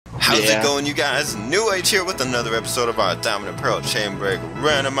How's it going, you guys? New Age here with another episode of our Diamond and Pearl Chainbreak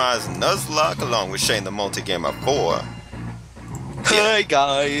Randomized Nuzlocke, along with Shane the Multigamer 4. Hey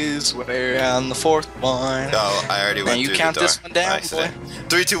guys, we're on the fourth one. Oh, I already went through the door. You count this one down, boy.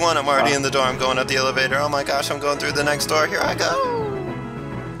 3, 2, 1, I'm already in the door. I'm going up the elevator. Oh my gosh, I'm going through the next door. Here I go.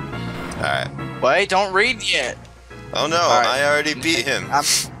 Alright. Wait, don't read yet. Oh no, I already beat him.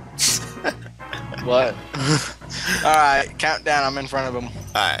 What? Alright, count down. I'm in front of him.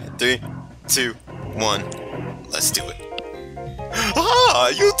 Alright, 3, 2, 1. Let's do it. Ah,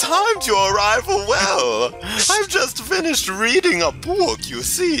 you timed your arrival well. I've just finished reading a book, you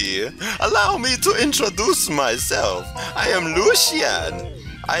see. Allow me to introduce myself. I am Lucian.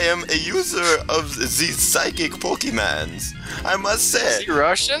 I am a user of the psychic Pokemons. I must say... Is he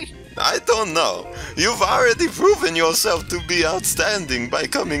Russian? I don't know. You've already proven yourself to be outstanding by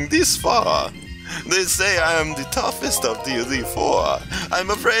coming this far. They say I am the toughest of the Elite Four. I'm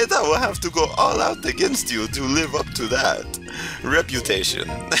afraid I will have to go all out against you to live up to that reputation.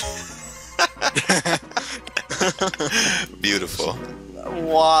 Beautiful.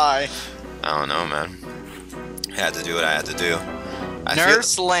 Why? I don't know, man. I had to do what I had to do.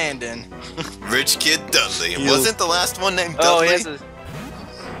 Nurse Landon. Rich Kid Dudley. Wasn't the last one named Dudley? Oh, he has a...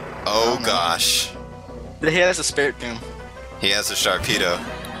 Oh gosh. He has a spirit tomb. He has a Sharpedo.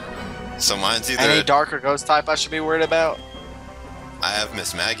 So mine's either... Any dark or ghost type I should be worried about? I have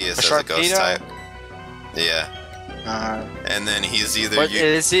Miss Magius as a ghost type. Yeah. And then he's either... What,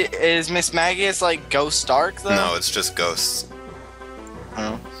 is Miss Magius like ghost dark though? No, it's just ghosts.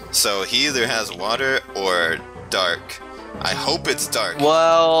 Oh. So he either has water or dark. I hope it's dark.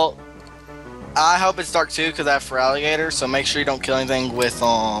 Well, I hope it's dark too because I have Feraligatr, so make sure you don't kill anything with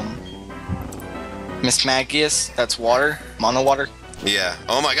Miss Magius. That's water. Mono water. Yeah.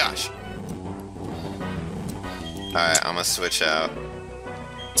 Oh my gosh. Alright, I'm gonna switch out.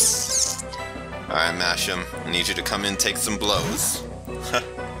 Alright, mash him. I need you to come in and take some blows.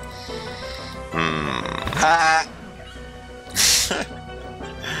 Ha!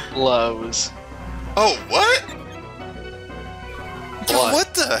 Blows. Oh, what? Yo, What?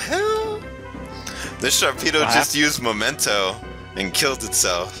 what the hell? This Sharpedo just used Memento and killed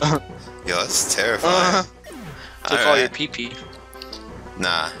itself. Yo, that's terrifying. Took all your PP.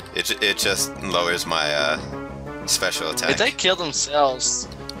 Nah, it just lowers my special attack. If they kill themselves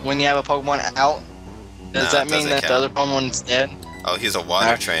when you have a Pokemon out, does that mean that the other Pokemon's dead? Oh, he's a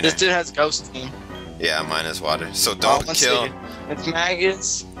water trainer. This dude has Ghost Team. Yeah, mine is water. So don't kill. It's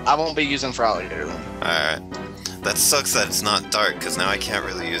Magius. I won't be using Feraligatr then. Alright. That sucks that it's not dark, because now I can't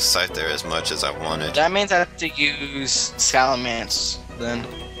really use Scyther as much as I wanted. That means I have to use Salamence then.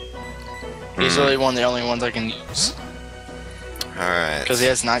 He's really one of the only ones I can use. Alright. Because he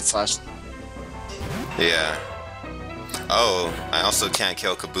has Night Slash. Yeah. Oh, I also can't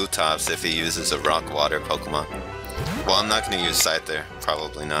kill Kabutops if he uses a rock water Pokemon. Well, I'm not gonna use Scyther.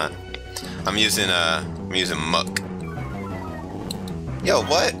 Probably not. I'm using Muck. Yo,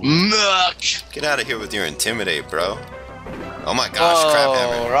 what? Muck! Get out of here with your Intimidate, bro. Oh my gosh,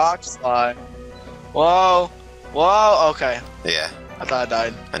 Crabhammer. Oh, Rock Slide. Whoa. Whoa, okay. Yeah. I thought I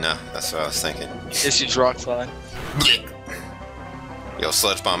died. I know, that's what I was thinking. Just use Rock Slide. Yo,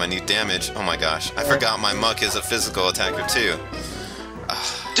 Sludge Bomb, I need damage. Oh my gosh. I forgot my Muck is a physical attacker too.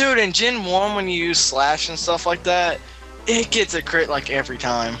 Dude, in Gen 1 when you use Slash and stuff like that, it gets a crit like every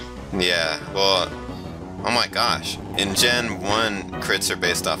time. Yeah, well, oh my gosh. In Gen 1, crits are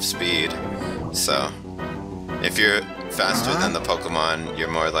based off speed. So, if you're faster than the Pokemon,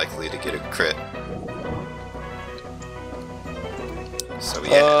 you're more likely to get a crit. So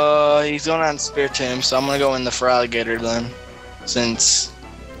yeah. He's going on Spirit Tomb, so I'm gonna go in the Feraligatr then. Since,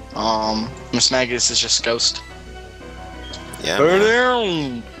 Miss Magius is just Ghost. Yeah.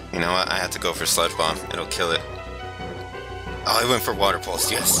 Man. You know what? I have to go for Sludge Bomb. It'll kill it. Oh, I went for Water Pulse.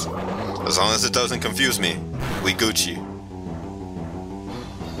 Yes. As long as it doesn't confuse me, we Gucci.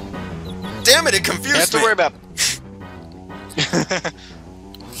 Damn it! It confused me. You have to worry about.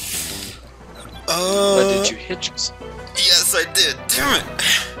 But did you hit yourself? Yes, I did. Damn it!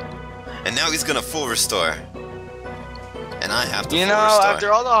 And now he's gonna full restore. And I have to full restore.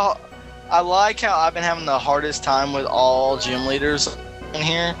 After all the... I like how I've been having the hardest time with all gym leaders in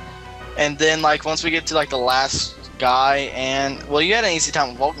here. And then, like, once we get to, like, the last guy and... Well, you had an easy time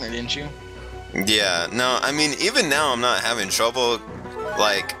with Volkner, didn't you? Yeah, no, I mean, even now I'm not having trouble.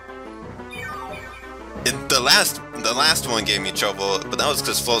 Like... The last one gave me trouble, but that was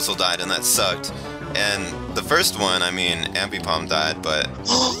because Floatzel died and that sucked. And the first one, I mean, Ambipom died, but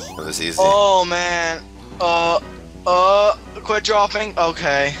it was easy. Oh, man. Quit dropping.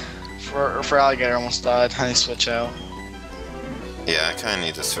 Okay. For Alligator almost died. I need to switch out. Yeah, I kind of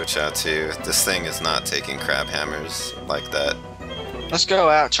need to switch out too. This thing is not taking crab hammers like that. Let's go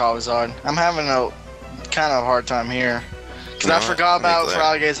out, Charizard. I'm having a kind of hard time here. Because I forgot about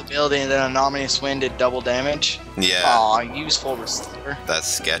Froggate's ability and then Anomalous Wind did double damage. Yeah. Aw, useful receiver. That's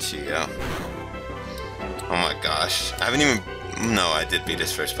sketchy, yo. Oh my gosh. I haven't even... No, I did beat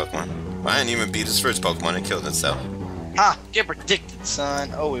his first Pokemon. I didn't even beat his first Pokemon, it killed itself. Ha! Get predicted,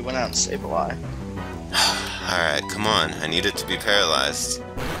 son. Oh, we went out and saved a life. Alright, come on. I need it to be paralyzed.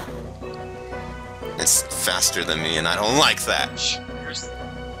 It's faster than me, and I don't like that.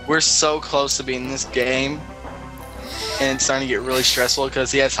 We're so close to beating this game. And it's starting to get really stressful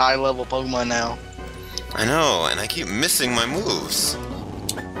because he has high-level Pokemon now. I know, and I keep missing my moves.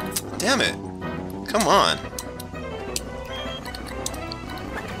 Damn it. Come on.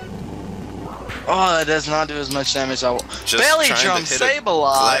 Oh, that does not do as much damage as I want. Just Belly trying Drum, to hit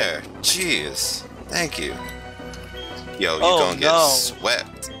Sableye! Jeez. Thank you. Yo, you Oh, gonna get no.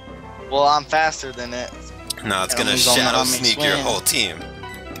 swept. Well, I'm faster than it. No, it's And gonna he's on the shadow Omni sneak your Swing. whole team.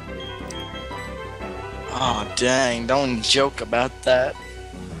 Oh, dang. Don't joke about that.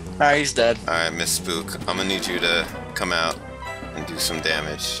 Alright, he's dead. Alright, Miss Spook, I'm gonna need you to come out and do some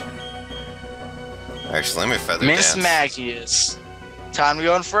damage. Actually, let me feather Miss dance. Magius. Time to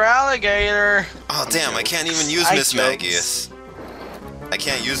go in for Alligator. Oh damn, I can't even use I Miss jokes. Magius. I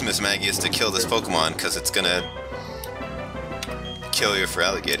can't use Miss Magius to kill this Pokemon because it's gonna kill your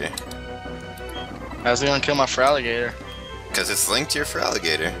Feraligatr. How's he gonna kill my Alligator? Because it's linked to your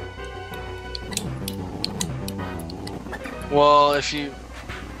Feraligatr. Well, if you...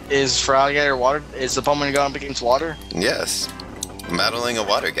 Is Alligator water? Is the Pokemon going up against water? Yes. I'm battling a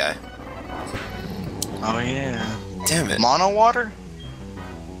water guy. Oh, yeah. Damn it. Mono water?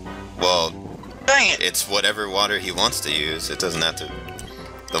 Well, Dang it! it's whatever water he wants to use. It doesn't have to...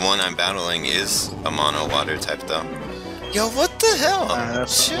 The one I'm battling is a mono water type though. Yo, what the hell?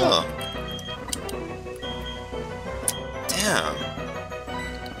 that's Chill. Damn.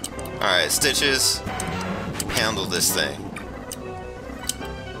 Alright, Stitches. Handle this thing.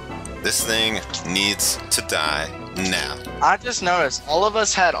 This thing needs to die now. I just noticed, all of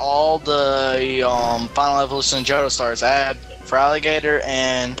us had all the Final Evolution Johto stars. I had Alligator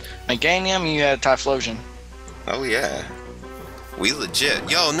and Meganium, you had Typhlosion. Oh yeah. We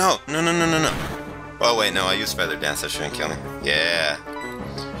legit. Yo, no. Oh wait, no, I used Feather Dance, that shouldn't kill me. Yeah.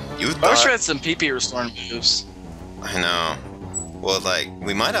 You I thought... wish we had some PP restoring moves. I know. Well, like,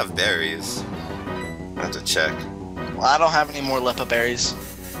 we might have berries. I have to check. Well, I don't have any more Lepa berries.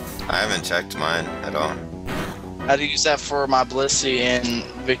 I haven't checked mine at all. I had to use that for my Blissey in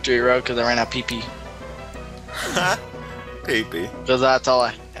Victory Road because I ran out of PP. Peepee. Because that's all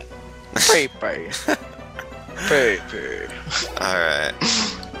I had. PP. Alright.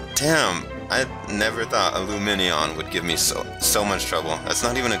 Damn, I never thought a Luminion would give me so much trouble. That's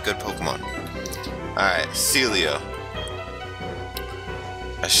not even a good Pokemon. Alright, Celio.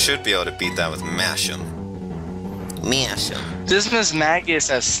 I should be able to beat that with Mash'em. This Miss Magius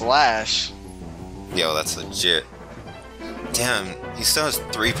has Slash. Yo, that's legit. Damn, he still has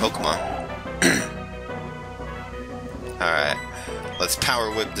 3 Pokemon. Alright, let's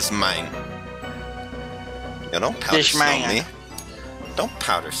Power Whip this mine. Yo, don't powder snow me. Don't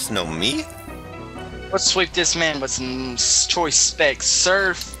powder snow me. Let's sweep this man with some choice specs.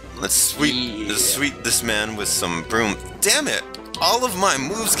 Surf. Let's sweep this man with some broom. Damn it! All of my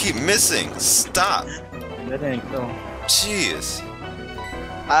moves keep missing. Stop. That didn't kill. Jeez.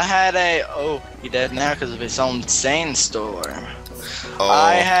 I had a... Oh, he dead now because of his own Sandstorm. Oh,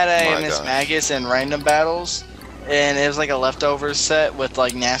 I had a my Miss gosh. Magus in random battles, and it was like a leftover set with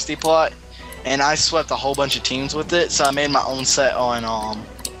like Nasty Plot, and I swept a whole bunch of teams with it, so I made my own set on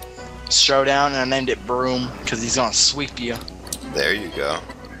Showdown, and I named it Broom because he's gonna sweep you. There you go.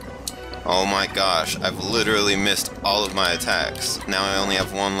 Oh my gosh, I've literally missed all of my attacks. Now I only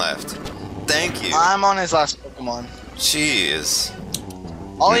have 1 left. Thank you. I'm on his last Pokemon. Jeez.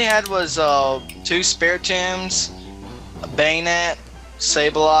 All he had was 2 Spiritombs, a Bayonet,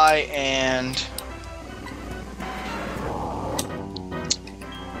 Sableye, and...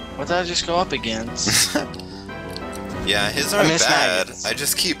 What did I just go up against? Yeah, his aren't miss bad. Magus. I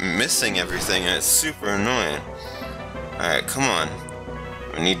just keep missing everything and it's super annoying. Alright, come on.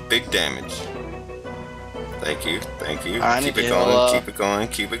 I need big damage. Thank you, thank you. I Keep need it to going, heal up. keep it going,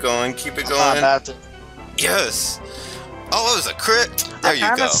 keep it going, keep it I'm not going. about to... Yes! Oh, it was a crit! There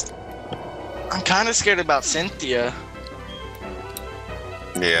you go. I'm kind of scared about Cynthia.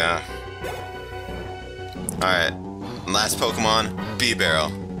 Yeah. Alright. Last Pokemon,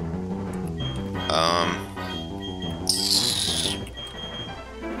 B-Barrel.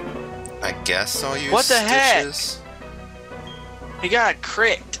 I guess I'll use What the heck? Stitches. He got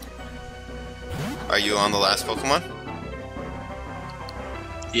crit. Are you on the last Pokemon?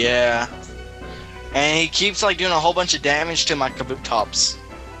 Yeah. And he keeps like doing a whole bunch of damage to my Kabutops.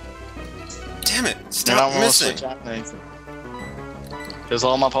 Damn it! Stop missing. Because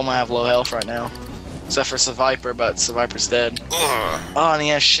all my Pokemon have low health right now. Except for Seviper, but Seviper's dead. Ugh. Oh, and he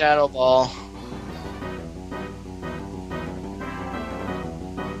has Shadow Ball.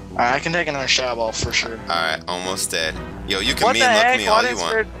 Alright, I can take another Shadow Ball for sure. Alright, almost dead. Yo, you can What mean the look heck? me Why all didn't you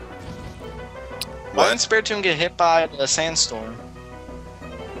want. Why didn't What? Spiritomb get hit by the sandstorm?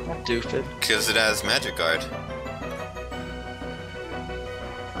 That's stupid. Because it has Magic Guard.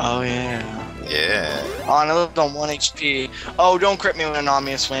 Oh yeah. Yeah. Oh, and I lived on 1 HP. Oh, don't crit me with an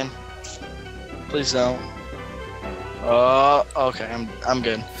obvious win. Please don't. Okay, I'm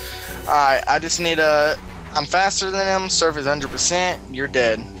good. Alright, I just need a... I'm faster than him, serve is 100%, you're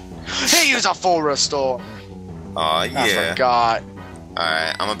dead. He used a full restore! Aw, yeah. I forgot.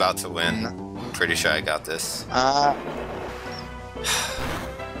 Alright, I'm about to win. Pretty sure I got this.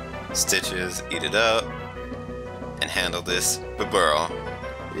 Stitches, eat it up. And handle this Burl.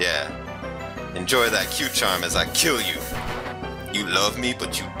 Yeah. Enjoy that cute charm as I kill you. You love me,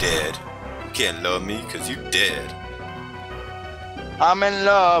 but you dead. You can't love me, cause you dead. I'm in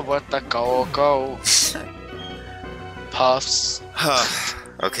love with the Coco. Puffs.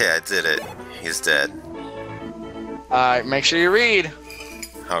 Okay, I did it. He's dead. Alright, make sure you read.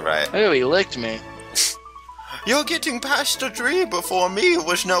 Alright. Oh, he licked me. You're getting past the dream before me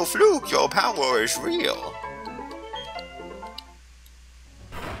was no fluke. Your power is real.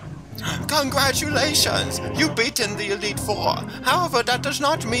 Congratulations! You've beaten the Elite Four. However, that does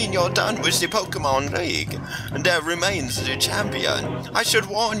not mean you're done with the Pokemon League. There remains the champion. I should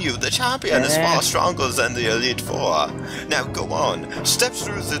warn you, the champion is far stronger than the Elite Four. Now go on, step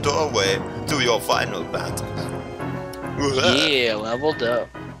through the doorway to your final battle. Yeah, leveled up.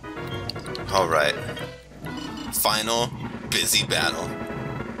 Alright. Final busy battle.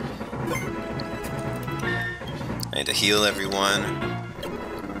 I need to heal everyone.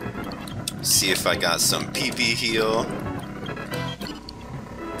 See if I got some PP heal.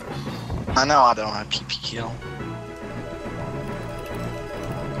 I know I don't have PP heal.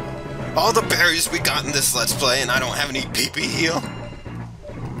 All the berries we got in this Let's Play and I don't have any PP heal?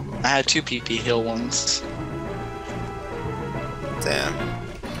 I had 2 PP heal ones. Damn.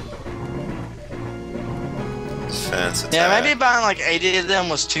 Defense attack. Yeah, maybe buying like 80 of them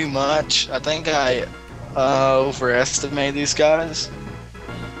was too much. I think I overestimated these guys.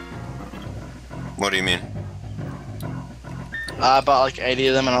 What do you mean? I bought like 80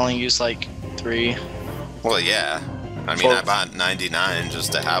 of them and I only used like 3. Well, yeah. I mean, I bought 99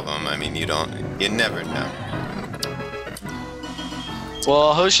 just to have them. I mean, you never know.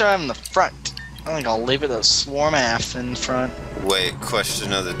 Well, who should I have in the front? I think I'll leave it a Swarm half in front. Wait,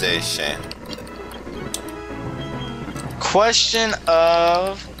 question of the day, Shane. Question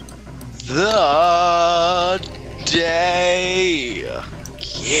of the day.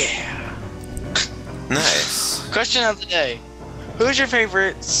 Yeah. Nice. Question of the day. Who's your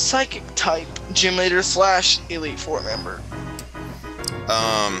favorite psychic type gym leader / Elite Four member?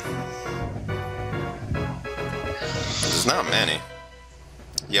 There's not many.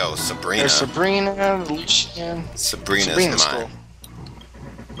 Yo, Sabrina. There's Sabrina, Lucian. Sabrina's mine.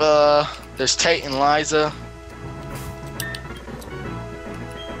 Cool. There's Tate and Liza.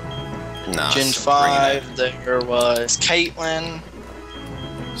 Nah, Gen Sabrina. 5, there was Caitlyn.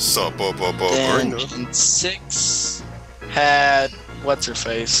 Then Gen 6 had what's her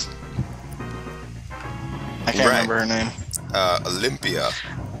face? I can't remember her name. Olympia.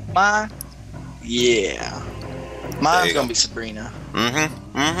 Yeah. Mine's gonna be Sabrina.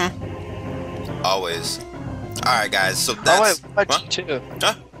 Always. Alright, guys, so that's... Oh, wait, what? You too?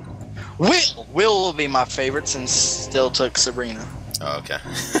 Huh? Will be my favorite since still took Sabrina. Oh, okay.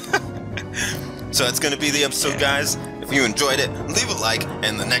 So that's gonna be the episode, guys. If you enjoyed it, leave a like,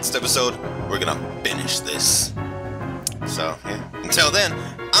 and the next episode, we're gonna finish this. So, yeah. Until then,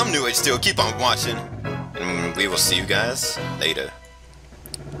 I'm New Age Steel. Keep on watching, and we will see you guys later.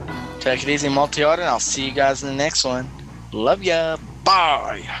 Take it easy, multi-art, and I'll see you guys in the next one. Love ya.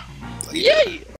 Bye. Later. Yay!